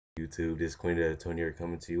YouTube, this Queen of the Tony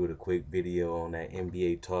coming to you with a quick video on that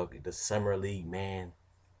NBA talk, the summer league, man.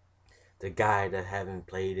 The guy that haven't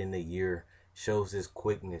played in a year shows his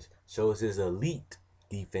quickness, shows his elite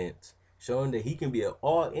defense, showing that he can be an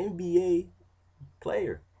all NBA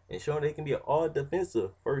player, and showing that he can be an all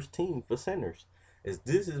defensive first team for centers.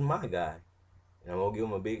 This is my guy. And I'm gonna give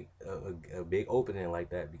him a big opening like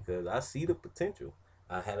that because I see the potential.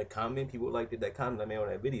 I had a comment, people liked that comment I made on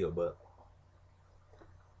that video, but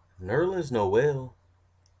Nerlens Noel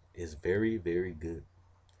is very, very good.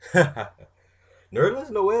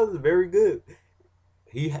 Nerlens Noel is very good.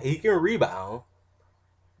 He can rebound.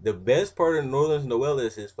 The best part of Nerlens Noel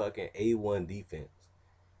is his fucking A1 defense.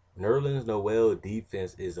 Nerlens Noel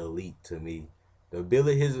defense is elite to me. The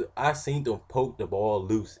ability I seen them poke the ball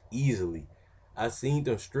loose easily. I seen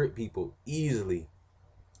them strip people easily.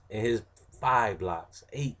 And his 5 blocks,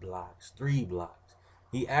 8 blocks, 3 blocks.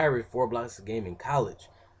 He averaged 4 blocks a game in college.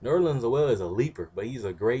 Nerlens Noel is a leaper, but he's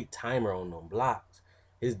a great timer on them blocks.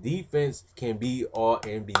 His defense can be all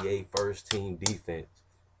NBA first team defense.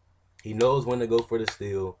 He knows when to go for the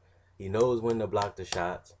steal. He knows when to block the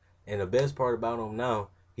shots. And the best part about him now,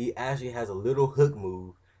 he actually has a little hook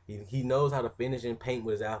move. He knows how to finish and paint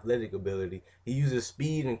with his athletic ability. He uses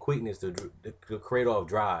speed and quickness to create off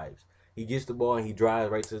drives. He gets the ball and he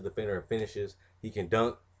drives right to the defender and finishes. He can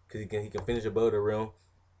dunk because he can finish above the rim.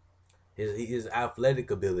 His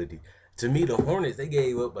athletic ability. To me, the Hornets, they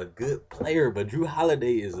gave up a good player, but Drew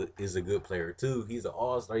Holiday is a good player too. He's an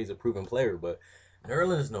all-star. He's a proven player, but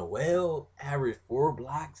Nerlens Noel averaged 4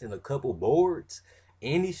 blocks and a couple boards,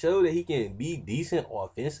 and he showed that he can be decent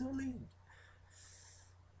offensively.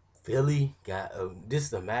 Philly got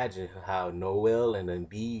just imagine how Noel and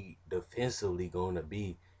Embiid defensively going to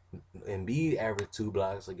be. Embiid averaged 2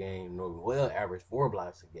 blocks a game. Noel averaged 4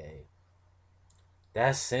 blocks a game.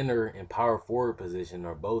 That center and power forward position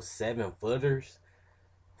are both 7-footers.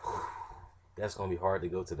 That's going to be hard to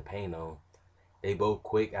go to the paint on. They both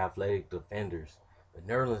quick, athletic defenders. But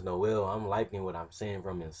Nerlens Noel, I'm liking what I'm seeing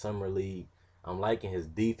from in Summer League. I'm liking his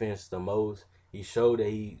defense the most. He showed that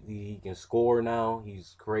he can score now.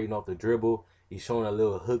 He's creating off the dribble. He's showing a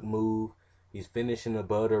little hook move. He's finishing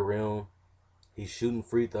above the rim. He's shooting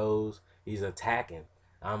free throws. He's attacking.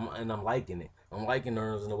 I'm liking it. I'm liking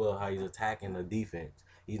Nerlens Noel how he's attacking the defense.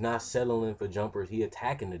 He's not settling for jumpers. He's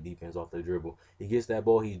attacking the defense off the dribble. He gets that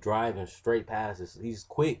ball. He's driving straight passes. He's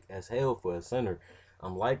quick as hell for a center.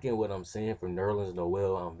 I'm liking what I'm seeing from Nerlens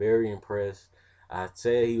Noel. I'm very impressed. I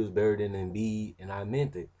said he was better than Embiid, and I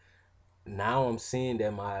meant it. Now I'm seeing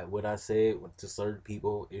that what I said to certain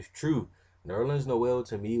people is true. Nerlens Noel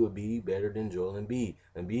to me would be better than Joel Embiid.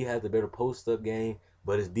 Embiid has a better post-up game,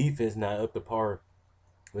 but his defense not up to par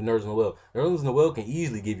with Nerlens Noel. Nerlens Noel can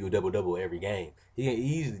easily give you a double-double every game. He can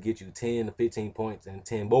easily get you 10 to 15 points and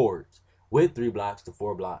 10 boards with 3 blocks to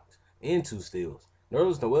 4 blocks and 2 steals.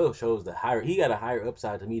 Nerlens Noel shows he got a higher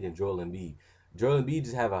upside to me than Joel Embiid. Joel Embiid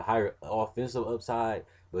just have a higher offensive upside,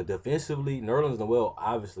 but defensively, Nerlens Noel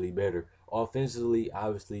obviously better. Offensively,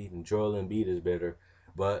 obviously, Joel Embiid is better.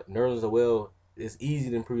 But Nerlens Noel, it's easy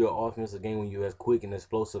to improve your offensive game when you're as quick and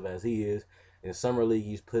explosive as he is. In Summer League,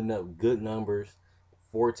 he's putting up good numbers.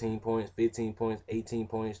 14 points, 15 points, 18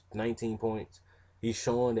 points, 19 points. He's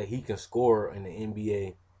showing that he can score in the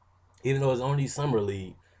NBA, even though it's only Summer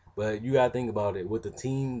League. But you got to think about it. With the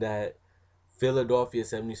team that Philadelphia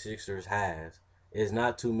 76ers has, there's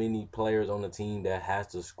not too many players on the team that has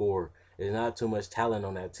to score. There's not too much talent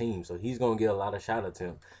on that team. So he's going to get a lot of shot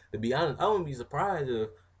attempts. To be honest, I wouldn't be surprised if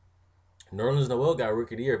Nerlens Noel got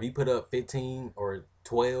Rookie of the Year. If he put up 15 or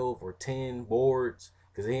 12 or 10 boards,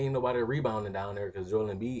 because he ain't nobody rebounding down there because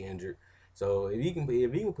Joel Embiid injured. So if he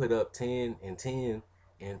can put up 10 and 10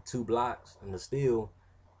 and 2 blocks and a steal,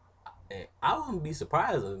 I wouldn't be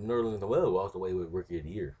surprised if Nerlens Noel walks away with Rookie of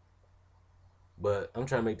the Year. But I'm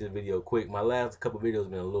trying to make this video quick. My last couple videos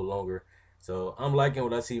been a little longer. So I'm liking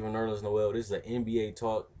what I see from Nerlens Noel. This is an NBA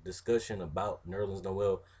talk discussion about Nerlens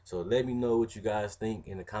Noel. So let me know what you guys think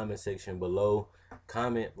in the comment section below.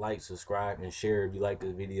 Comment, like, subscribe, and share if you like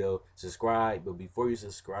this video. Subscribe, but before you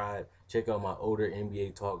subscribe, check out my older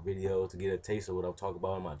NBA talk video to get a taste of what I'm talking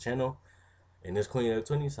about on my channel. And this Queen of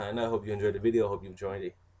 20 sign out. Hope you enjoyed the video. Hope you enjoyed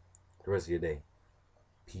it the rest of your day.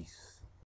 Peace.